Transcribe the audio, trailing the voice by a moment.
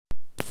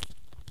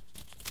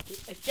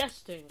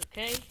Adjusting,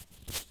 okay?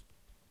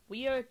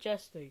 We are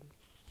adjusting.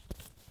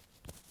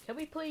 Can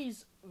we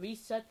please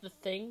reset the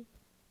thing?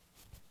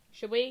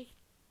 Should we?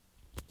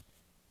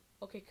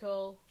 Okay,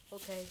 cool.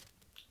 Okay.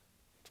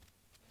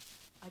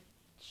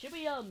 Should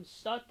we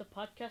start the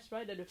podcast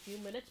right in a few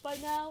minutes by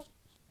now?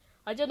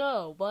 I don't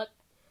know, but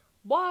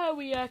why are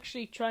we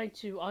actually trying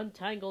to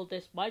untangle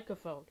this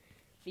microphone,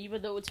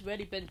 even though it's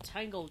already been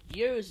tangled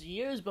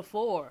years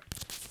before?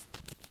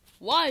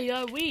 Why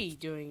are we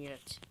doing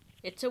it?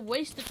 It's a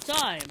waste of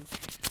time,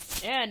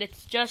 and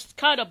it's just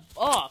kind of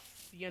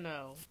off, you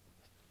know.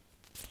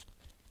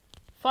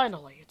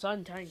 Finally, it's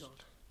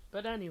untangled.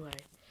 But anyway,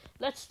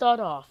 let's start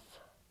off.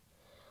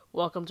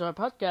 Welcome to our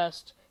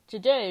podcast.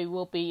 Today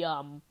we'll be,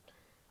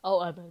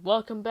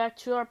 welcome back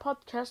to our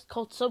podcast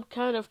called Some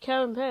Kind of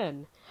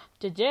Campaign.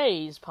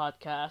 Today's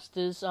podcast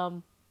is,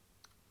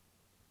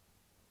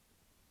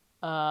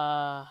 what's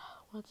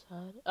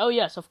that? Oh,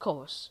 yes, of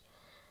course.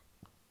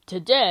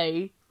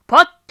 Today,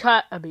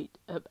 Spotify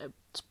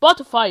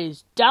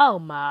is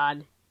down,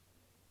 man.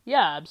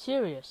 Yeah, I'm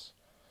serious.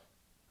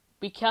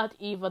 We can't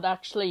even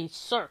actually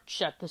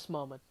search at this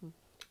moment.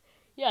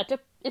 Yeah,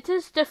 it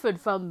is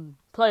different from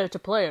player to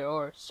player,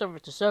 or server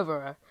to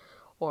server,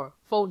 or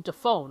phone to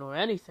phone, or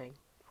anything.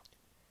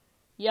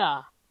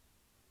 Yeah,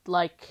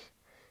 like,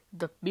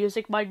 the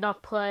music might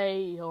not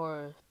play,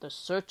 or the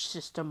search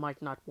system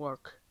might not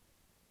work.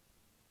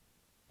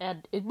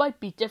 And it might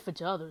be different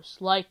to others.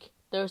 Like,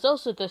 there's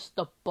also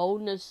the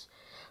bonus,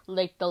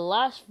 like, the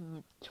last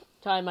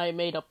time I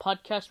made a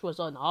podcast was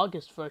on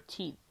August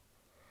 13th.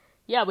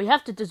 Yeah, we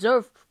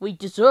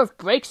deserve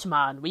breaks,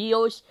 man. We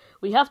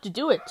have to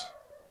do it.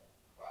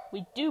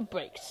 We do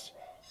breaks.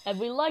 And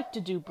we like to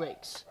do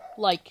breaks.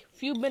 Like,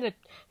 few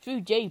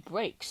day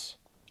breaks.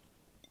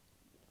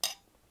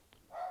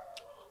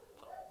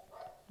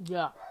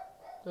 Yeah.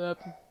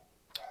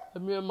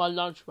 I'm near my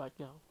lunch right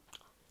now.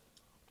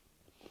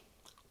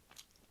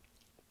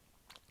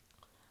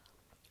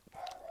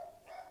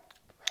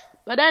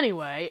 But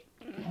anyway,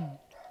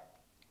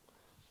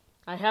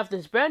 I have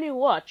this brand new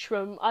watch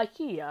from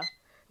IKEA,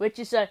 which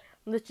is a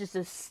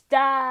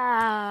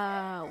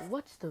star.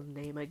 What's the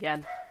name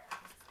again?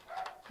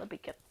 Let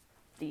me get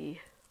the.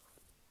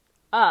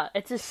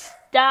 It's a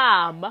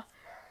stam.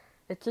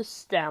 It's a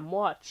stam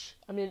watch.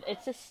 I mean,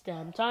 it's a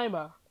stam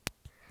timer,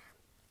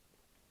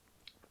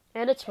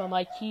 and it's from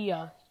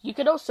IKEA. You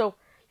can also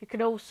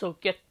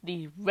get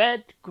the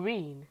red,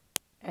 green,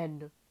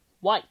 and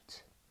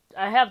white.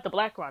 I have the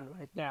black one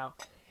right now.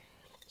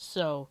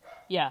 So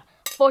yeah,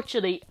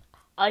 fortunately,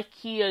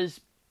 IKEA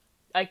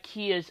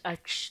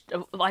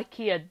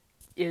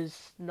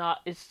is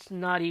not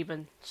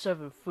even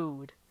serving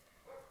food,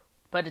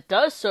 but it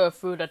does serve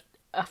food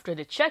after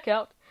the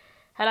checkout,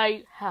 and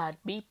I had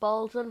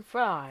meatballs and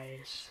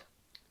fries.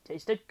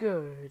 Tasted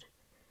good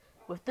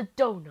with the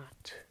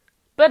donut.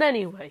 But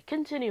anyway,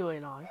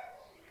 continuing on.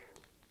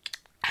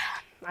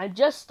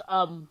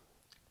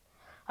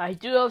 I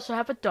do also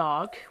have a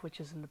dog, which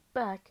is in the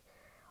back.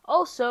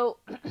 Also,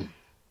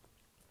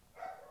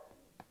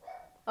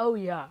 oh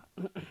yeah,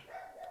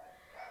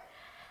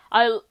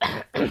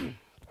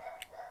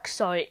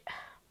 sorry.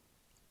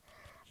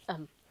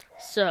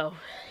 So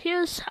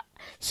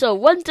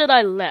when did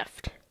I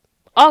left?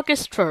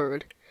 August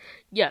 3rd.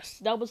 Yes,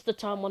 that was the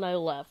time when I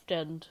left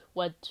and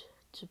went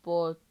to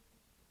board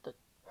the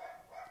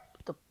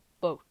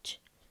boat.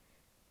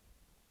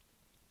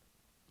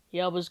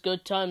 Yeah, it was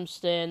good time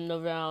staying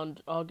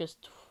around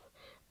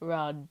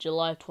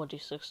July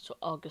 26th to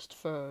August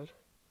 3rd.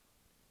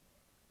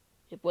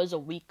 It was a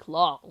week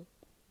long.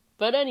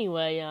 But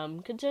anyway,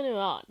 continuing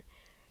on.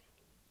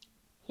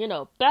 You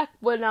know, back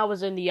when I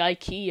was in the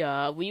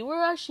IKEA, we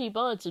were actually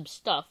buying some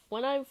stuff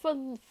when I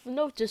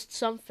noticed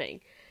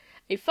something.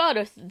 I found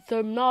a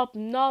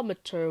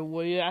thermometer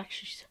where you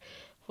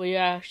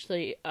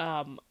actually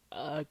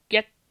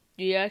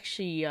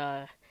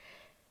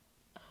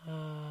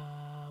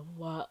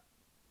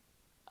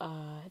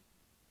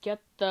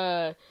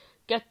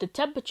get the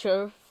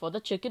temperature for the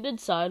chicken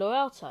inside or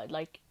outside,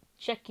 like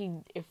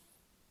checking if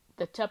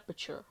the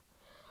temperature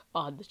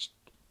on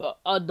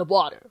the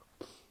water.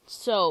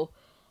 So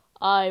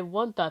I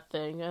want that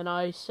thing, and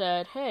I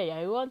said, "Hey,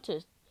 I want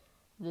it."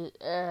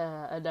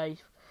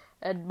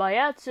 And my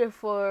answer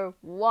for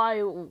why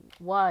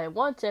I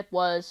want it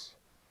was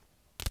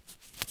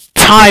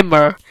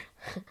timer.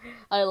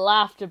 I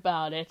laughed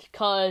about it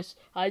because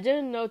I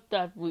didn't know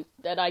that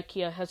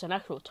IKEA has an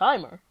actual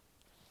timer.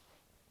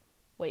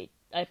 Wait,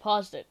 I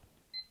paused it.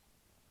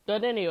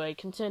 But anyway,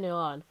 continue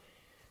on.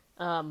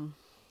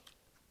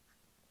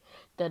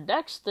 The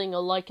next thing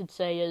all I can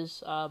say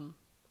is,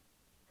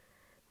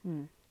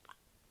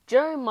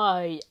 during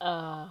my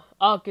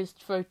August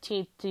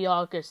 13th to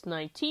August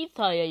 19th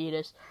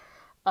hiatus,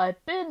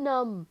 I've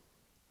been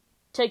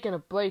taking a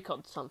break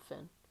on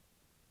something.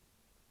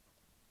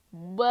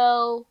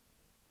 Well,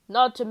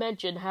 not to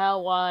mention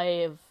how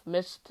I've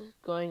missed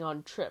going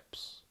on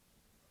trips.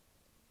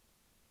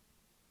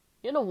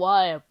 You know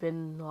why I've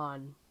been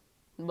on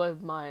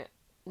with my,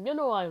 you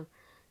know why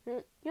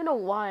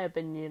I've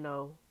been,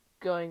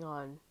 going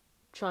on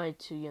trying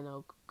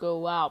to,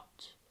 go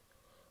out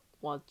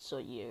once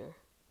a year.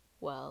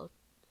 Well,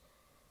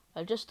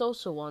 I just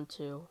also want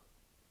to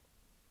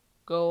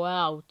go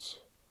out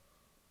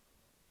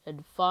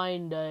and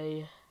find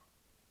a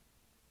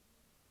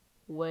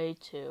way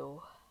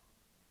to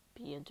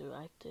be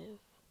interactive.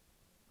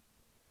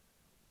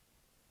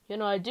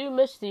 I do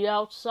miss the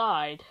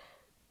outside,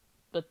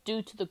 but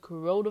due to the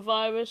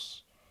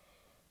coronavirus,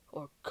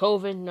 or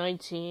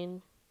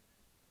COVID-19,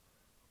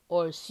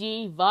 or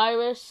C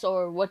virus,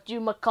 or what you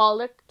might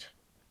call it,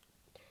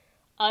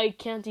 I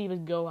can't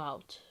even go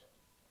out.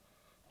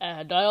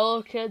 And all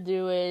I can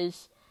do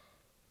is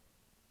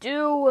what's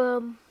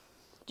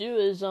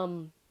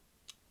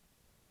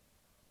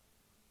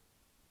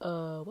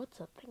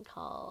that thing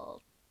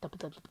called?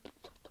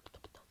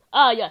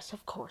 Ah, yes,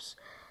 of course.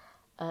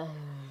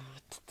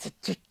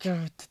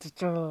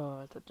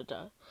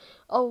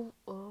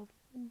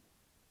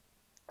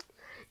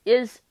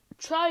 Is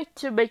try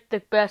to make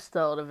the best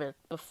out of it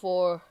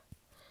before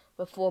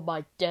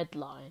my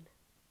deadline.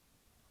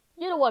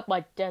 You know what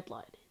my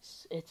deadline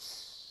is?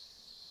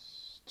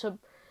 It's the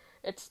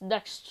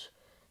next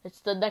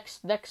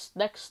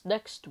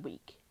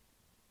week.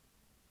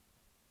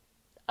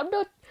 I'm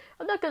not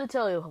gonna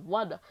tell you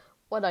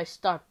when I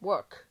start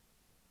work.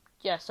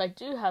 Yes, I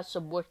do have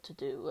some work to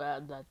do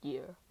that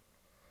year,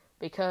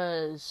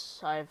 because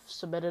I've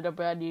submitted a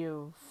brand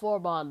new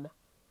form on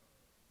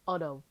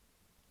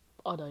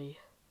a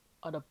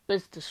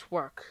business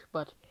work,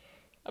 but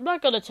I'm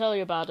not gonna tell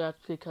you about that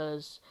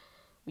because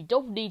we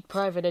don't need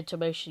private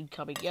information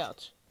coming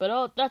out.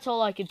 But that's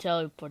all I can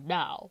tell you for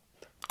now.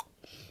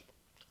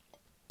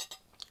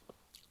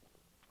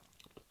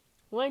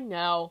 Right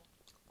now,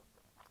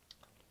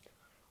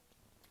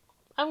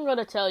 I'm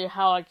gonna tell you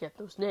how I get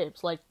those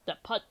names, like the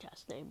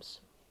podcast names.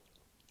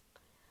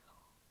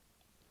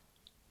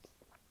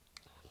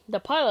 The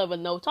pilot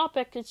with no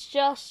topic is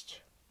just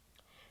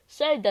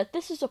saying that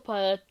this is a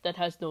pilot that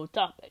has no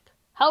topic.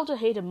 How to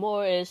Hate Him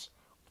More is,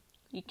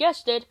 you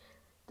guessed it,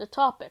 the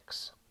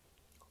topics.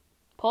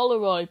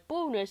 Polaroid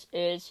bonus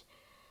is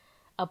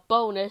a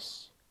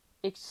bonus,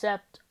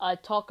 except I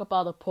talk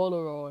about a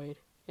Polaroid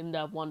in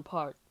that one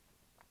part.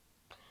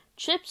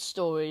 Trip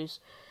stories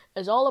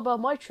is all about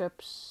my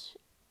trips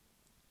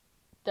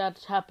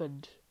that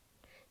happened.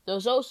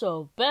 There's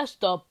also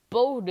best of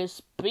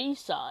bonus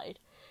B-side,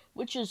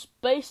 which is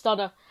based on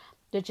a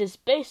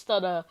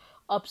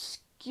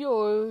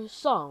obscure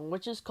song,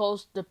 which is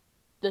called the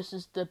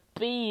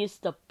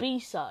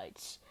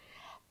B-sides,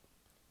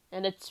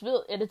 and it's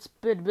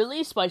been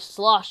released by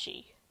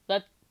Sloshy.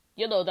 That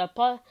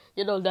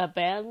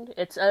band.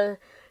 It's a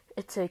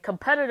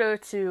competitor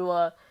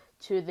to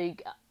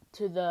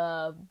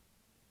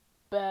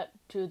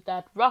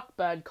that rock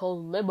band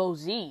called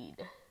Limousine.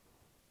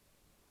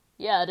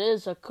 Yeah, it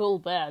is a cool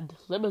band.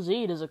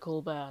 Limousine is a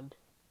cool band.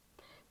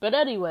 But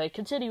anyway,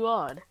 continue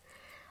on.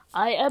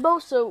 I am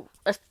also,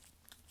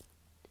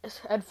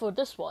 and for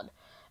this one,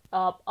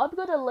 I'm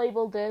gonna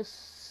label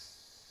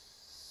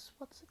this,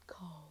 what's it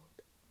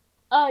called?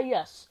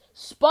 Yes,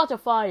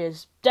 Spotify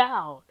is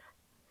down.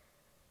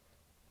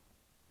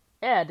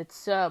 And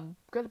it's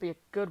gonna be a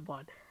good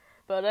one.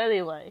 But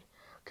anyway,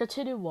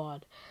 continue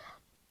on.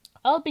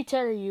 I'll be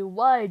telling you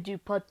why I do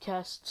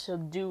podcasts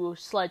and do a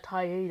slight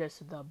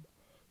hiatus in them.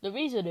 The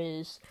reason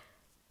is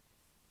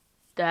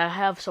that I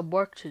have some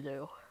work to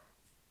do.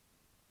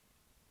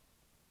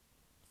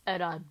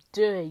 And I'm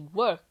doing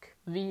work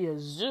via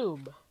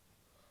Zoom.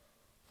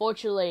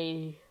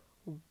 Fortunately,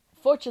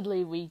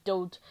 we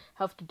don't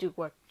have to do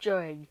work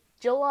during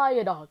July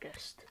and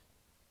August.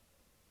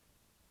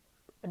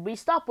 And we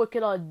stop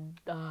working on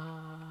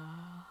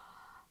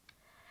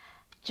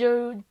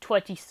June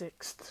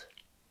 26th.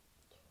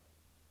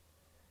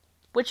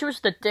 Which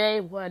was the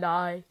day when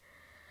I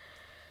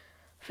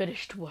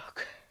finished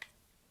work.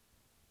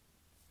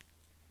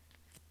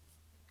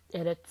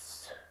 And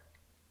it's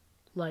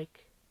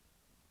like...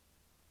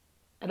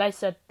 And I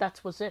said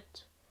that was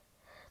it.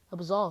 That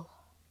was all.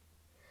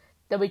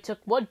 Then we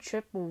took one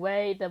trip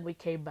away, then we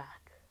came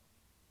back.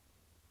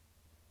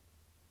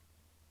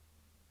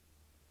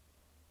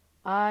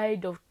 I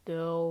don't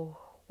know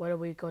when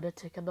we're gonna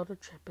take another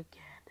trip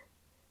again.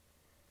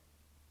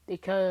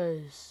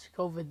 Because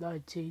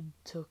COVID-19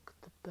 took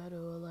the better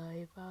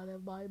life out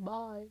of my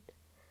mind.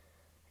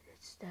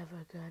 It's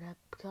never gonna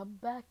come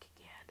back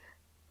again.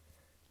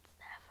 It's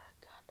never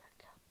gonna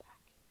come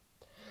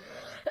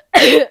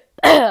back.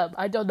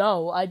 I don't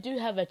know. I do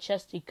have a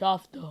chesty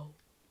cough though.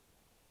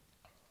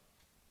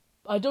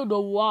 I don't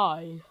know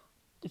why.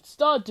 It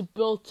started to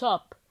build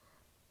up.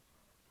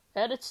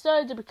 And it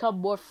started to become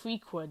more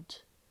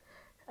frequent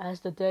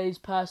as the days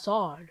pass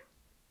on.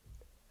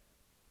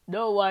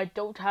 No, I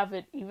don't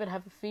even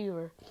have a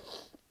fever.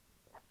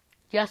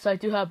 Yes, I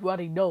do have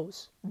runny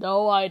nose.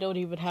 No, I don't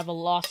even have a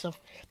loss of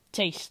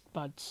taste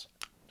buds.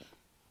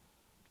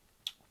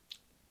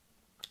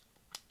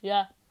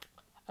 Yeah,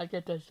 I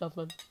get that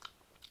something.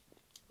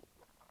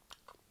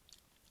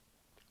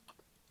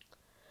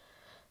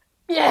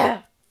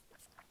 Yeah!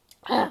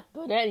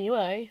 But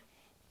anyway,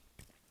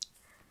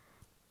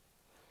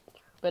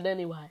 But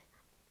anyway,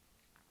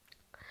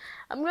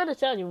 I'm going to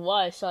tell you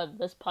why I started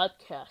this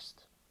podcast.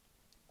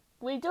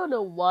 We don't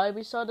know why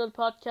we started a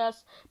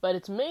podcast, but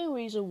its main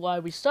reason why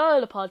we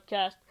started a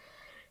podcast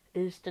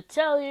is to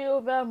tell you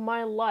about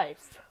my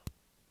life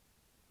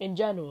in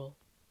general.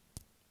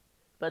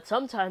 But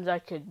sometimes I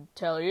could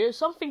tell you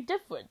something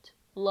different.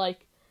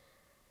 Like,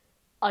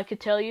 I could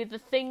tell you the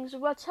things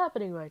of what's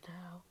happening right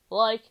now.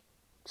 Like,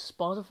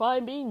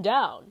 Spotify being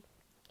down.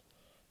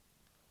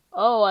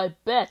 Oh, I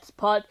bet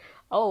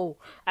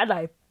and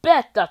I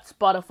bet that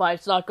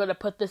Spotify's not gonna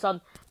put this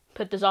on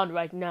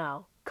right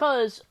now.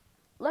 'Cause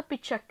let me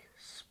check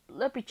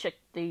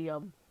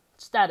the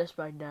status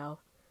right now.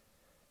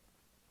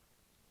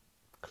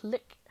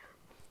 Click.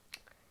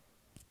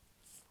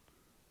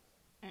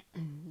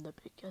 Let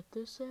me get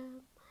this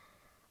in.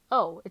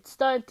 Oh, it's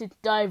starting to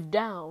dive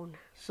down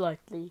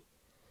slightly.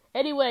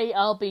 Anyway,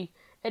 I'll be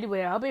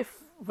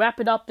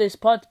wrapping up this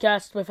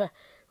podcast with a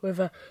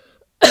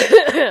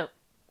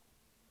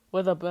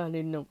with a brand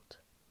new note.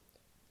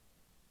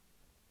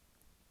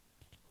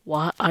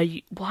 Why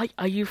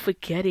are you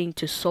forgetting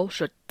to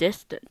social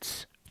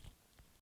distance?